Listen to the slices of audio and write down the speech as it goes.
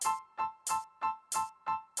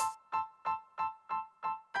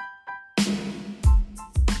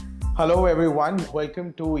Hello, everyone.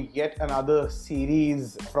 Welcome to yet another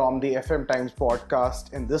series from the FM Times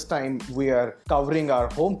podcast. And this time we are covering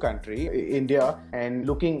our home country, India, and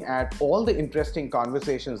looking at all the interesting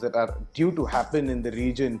conversations that are due to happen in the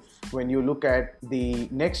region when you look at the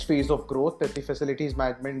next phase of growth that the facilities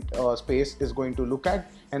management space is going to look at,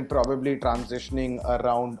 and probably transitioning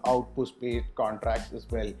around output-based contracts as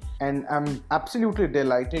well. And I'm absolutely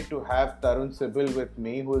delighted to have Tarun Sibal with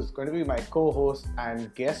me, who is going to be my co-host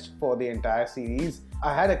and guest for the entire series.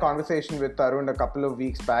 I had a conversation with Tarun a couple of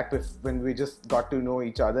weeks back when we just got to know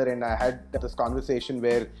each other, and I had this conversation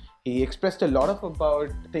where he expressed a lot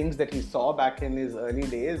about things that he saw back in his early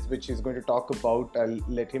days, which he's going to talk about. I'll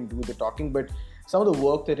let him do the talking, but some of the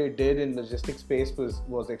work that he did in logistics space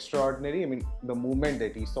was extraordinary. I mean, the movement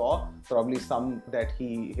that he saw, probably some that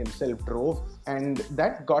he himself drove, and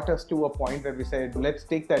that got us to a point where we said, let's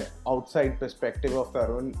take that outside perspective of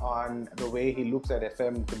Tarun on the way he looks at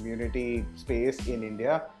FM community space in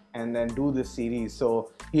India, and then do this series.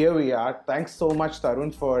 So here we are. Thanks so much,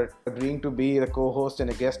 Tarun, for agreeing to be the co-host and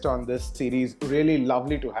a guest on this series. Really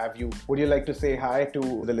lovely to have you. Would you like to say hi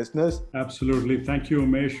to the listeners? Absolutely. Thank you,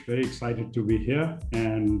 Umesh. Very excited to be here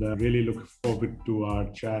and really look forward to our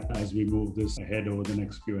chat as we move this ahead over the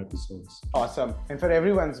next few episodes. Awesome. And for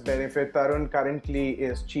everyone's benefit, Tarun currently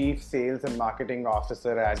is Chief Sales and Marketing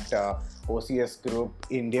Officer at OCS Group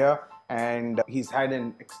India. And he's had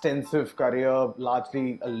an extensive career,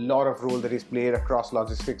 largely a lot of role that he's played across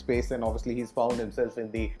logistics space, and obviously he's found himself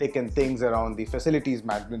in the thick and things around the facilities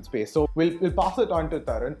management space. So we'll pass it on to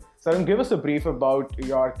Tarun. Tarun, give us a brief about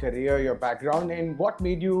your career, your background, and what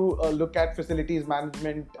made you look at facilities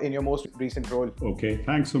management in your most recent role. Okay,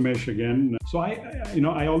 thanks, Umesh, again. So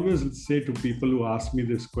I always say to people who ask me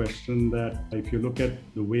this question that if you look at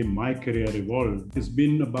the way my career evolved, it's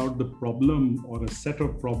been about the problem or a set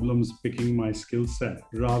of problems picking my skill set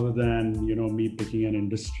rather than, me picking an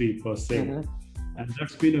industry per se. Mm-hmm. And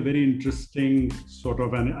that's been a very interesting sort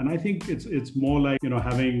of, and I think it's more like,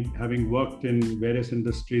 having worked in various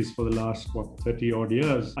industries for the last, 30 odd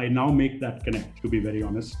years, I now make that connect, to be very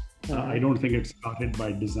honest. I don't think it started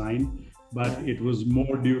by design, but it was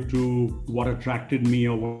more due to what attracted me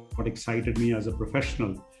or what excited me as a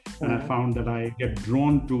professional. And I found that I get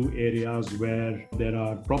drawn to areas where there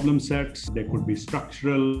are problem sets. They could be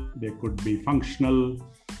structural, they could be functional,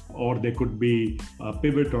 or they could be a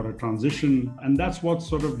pivot or a transition. And that's what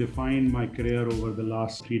sort of defined my career over the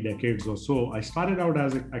last 3 decades or so. I started out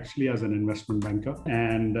actually as an investment banker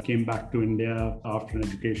and came back to India after an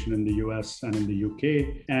education in the US and in the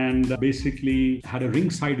UK, and basically had a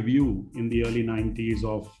ringside view in the early 90s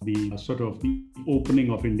of the sort of the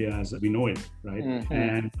opening of India as we know it, right? Mm-hmm.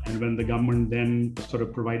 And when the government then sort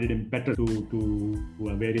of provided impetus to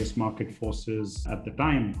various market forces at the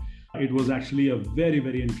time, it was actually a very,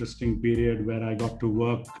 very interesting period where I got to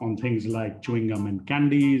work on things like chewing gum and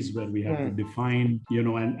candies, where we had to define,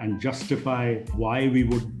 and justify why we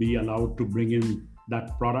would be allowed to bring in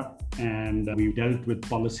that product. And we dealt with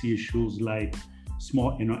policy issues like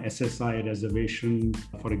small, SSI reservation,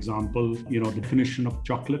 for example, definition of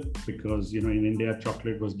chocolate, because, in India,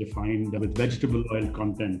 chocolate was defined with vegetable oil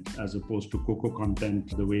content as opposed to cocoa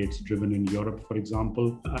content, the way it's driven in Europe, for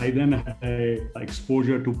example. I then had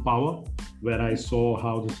exposure to power, where I saw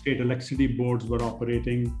how the state electricity boards were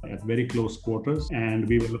operating at very close quarters. And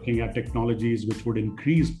we were looking at technologies which would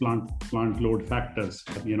increase plant load factors,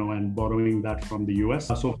 and borrowing that from the US.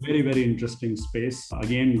 So very, very interesting space.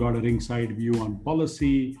 Again, got a ringside view on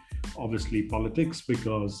policy, obviously politics,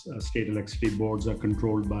 because state electricity boards are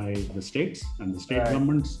controlled by the states and the state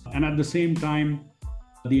governments. And at the same time,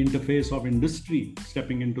 the interface of industry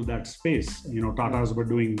stepping into that space. Tatas were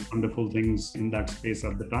doing wonderful things in that space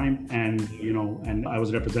at the time. And I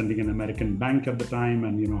was representing an American bank at the time,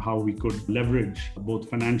 and, how we could leverage both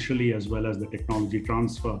financially as well as the technology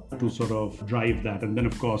transfer to sort of drive that. And then,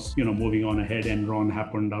 of course, moving on ahead, Enron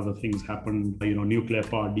happened, other things happened, nuclear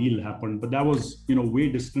power deal happened, but that was, way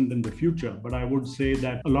distant in the future. But I would say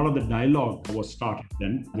that a lot of the dialogue was started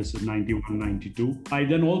then. This is 91, 92. I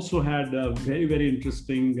then also had a very, very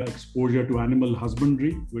interesting exposure to animal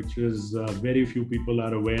husbandry, which is very few people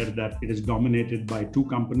are aware that it is dominated by 2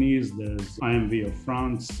 companies. There's IMV of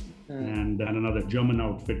France and another German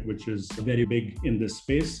outfit, which is very big in this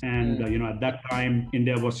space. And, at that time,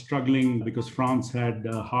 India was struggling because France had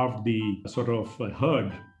halved the sort of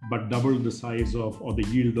herd, but doubled the size of or the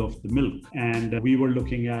yield of the milk. And we were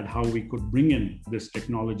looking at how we could bring in this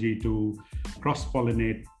technology to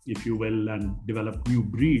cross-pollinate, if you will, and develop new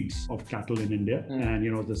breeds of cattle in India. And,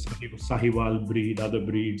 the Sahiwal breed, other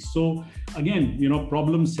breeds. So again,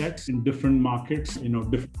 problem sets in different markets,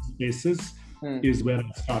 different spaces. is where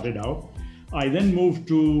I started out. I then moved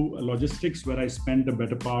to logistics, where I spent a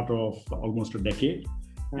better part of almost a decade.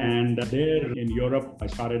 And there in Europe, I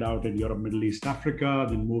started out in Europe, Middle East, Africa,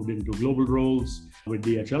 then moved into global roles with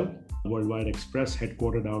DHL, Worldwide Express,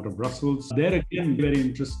 headquartered out of Brussels. There again, very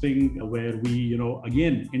interesting, where we,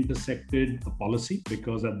 again, intersected a policy,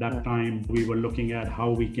 because at that time we were looking at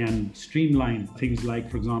how we can streamline things like,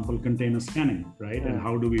 for example, container scanning, right? And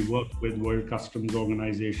how do we work with World Customs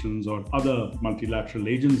organizations or other multilateral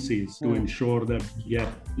agencies to ensure that we get,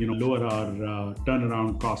 lower our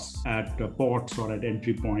turnaround costs at ports or at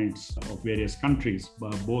entry points of various countries,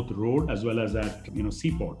 both road as well as at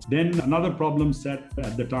seaports. Then another problem set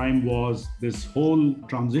at the time was this whole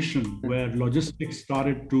transition where logistics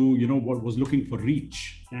started to what was looking for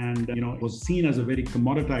reach, and it was seen as a very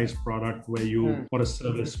commoditized product where you or a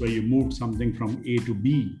service where you moved something from A to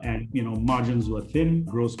B, and margins were thin.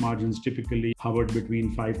 Gross margins typically hovered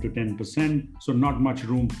between 5 to 10%, so not much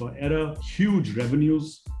room for error. Huge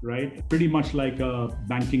revenues, right? Pretty much like a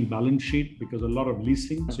banking balance sheet, because a lot of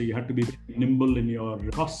leasing, so you had to be nimble in your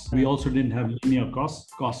costs. We also didn't have linear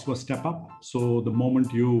costs. Costs were step up, so the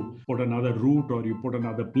moment you put another route or you put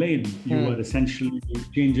another plane, you were essentially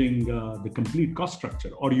changing the complete cost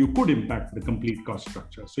structure, or you could impact the complete cost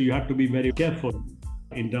structure. So you had to be very careful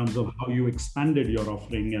in terms of how you expanded your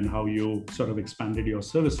offering and how you sort of expanded your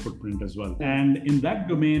service footprint as well. And in that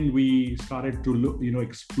domain, we started to look,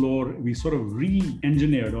 explore, we sort of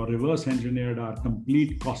re-engineered or reverse engineered our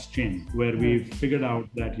complete cost chain, where we figured out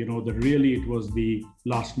that, that really it was the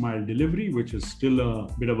last mile delivery, which is still a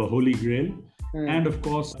bit of a holy grail. And of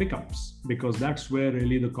course, pickups, because that's where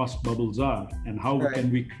really the cost bubbles are, and how can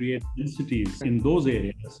we create densities in those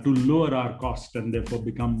areas to lower our cost and therefore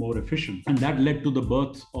become more efficient. And that led to the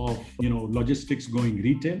birth of, logistics going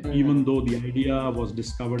retail, even though the idea was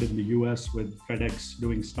discovered in the US with FedEx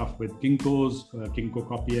doing stuff with Kinko's, Kinko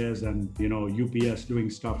copiers, and, UPS doing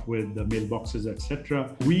stuff with the mailboxes,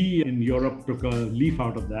 etc. We in Europe took a leaf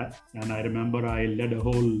out of that. And I remember I led a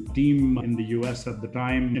whole team in the US at the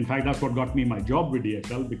time. In fact, that's what got me my job with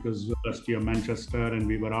DHL, because University of Manchester, and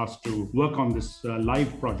we were asked to work on this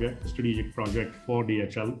live project, strategic project for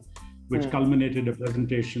DHL, which culminated a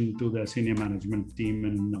presentation to the senior management team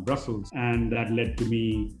in Brussels. And that led to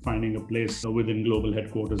me finding a place within global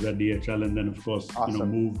headquarters at DHL, and then of course,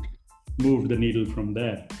 moved the needle from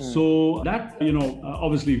there. So that,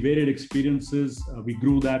 obviously varied experiences. We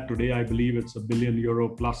grew that. Today, I believe it's €1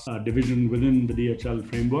 billion plus division within the DHL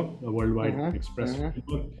framework, the Worldwide Express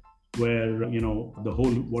framework, where, the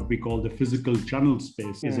whole, what we call the physical channel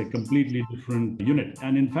space is a completely different unit.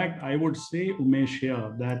 And in fact, I would say, Umesh,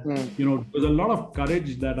 here that, there's a lot of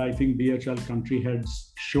courage that I think DHL country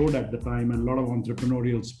heads showed at the time, and a lot of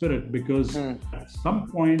entrepreneurial spirit, because at some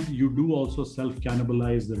point you do also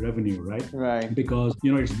self-cannibalize the revenue, right? Right. Because,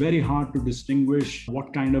 it's very hard to distinguish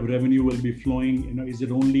what kind of revenue will be flowing. Is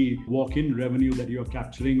it only walk-in revenue that you're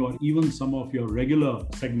capturing, or even some of your regular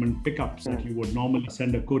segment pickups that you would normally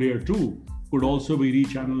send a courier to could also be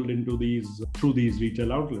rechanneled into through these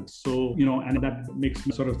retail outlets. So, and that makes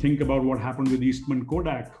me sort of think about what happened with Eastman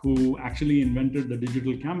Kodak, who actually invented the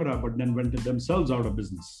digital camera, but then went themselves out of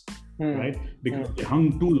business, right? Because they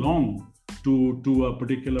hung too long to a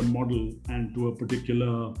particular model and to a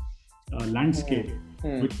particular landscape,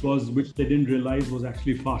 which they didn't realize was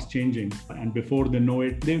actually fast changing. And before they know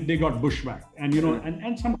it, they got bushwhacked. And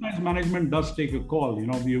and sometimes management does take a call.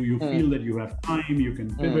 You feel that you have time, you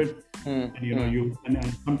can pivot, and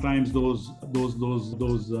and sometimes those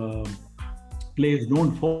plays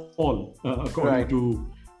don't fall according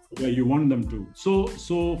to where you want them to. So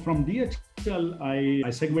from DHL, I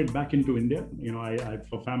segued back into India. I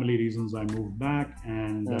for family reasons I moved back,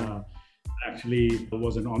 and actually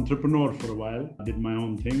was an entrepreneur for a while. I did my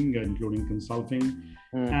own thing, including consulting,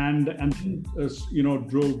 and then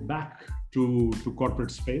drove back to corporate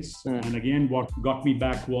space. And again, what got me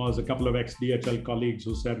back was a couple of ex-DHL colleagues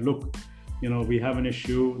who said, look, we have an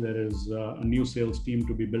issue. There is a new sales team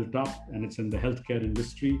to be built up, and it's in the healthcare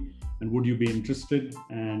industry. And would you be interested?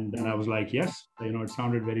 And I was like, yes. It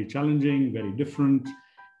sounded very challenging, very different,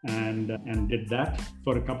 and did that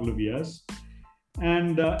for a couple of years.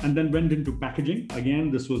 And then went into packaging.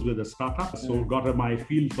 Again, this was with a startup, so got my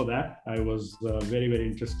feel for that. I was very, very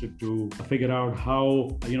interested to figure out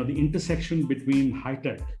how, the intersection between high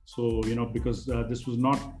tech. So, because this was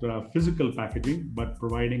not physical packaging, but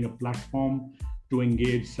providing a platform to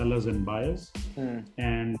engage sellers and buyers,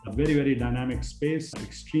 and a very, very dynamic space,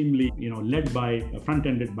 extremely, led by,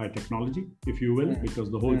 front-ended by technology, if you will,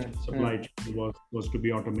 because the whole supply chain was to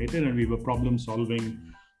be automated, and we were problem solving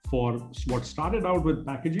for what started out with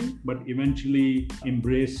packaging, but eventually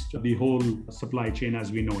embraced the whole supply chain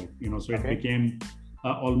as we know it. So it became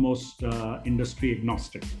almost industry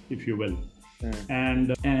agnostic, if you will.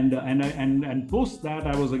 And post that,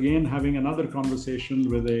 I was again having another conversation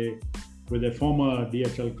with a former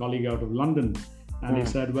DHL colleague out of London. And he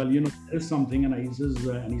said, well, there's something. And he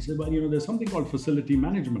said, well, there's something called facility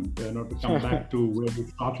management, to come back to where we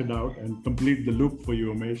started out and complete the loop for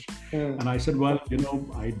you, Umesh. And I said, well,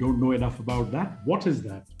 I don't know enough about that. What is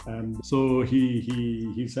that? And so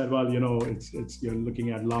he said, well, it's you're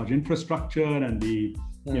looking at large infrastructure and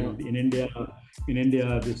in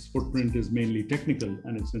India, this footprint is mainly technical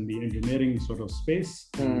and it's in the engineering sort of space.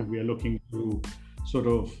 And we are looking to sort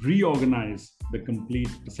of reorganize the complete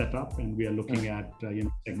setup, and we are looking at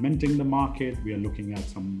segmenting the market. We are looking at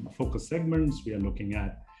some focus segments. We are looking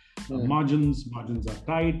at margins are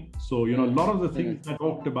tight. So a lot of the things I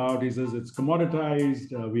talked about, he says it's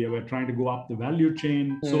commoditized. We were trying to go up the value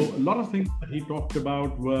chain. So a lot of things that he talked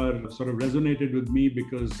about were sort of resonated with me,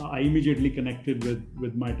 because I immediately connected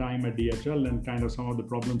with my time at DHL and kind of some of the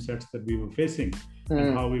problem sets that we were facing.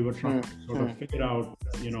 And how we were trying to sort of figure out,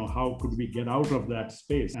 how could we get out of that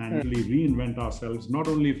space and really reinvent ourselves, not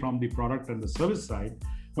only from the product and the service side,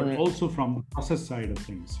 but also from the process side of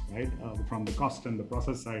things, right? From the cost and the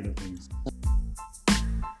process side of things.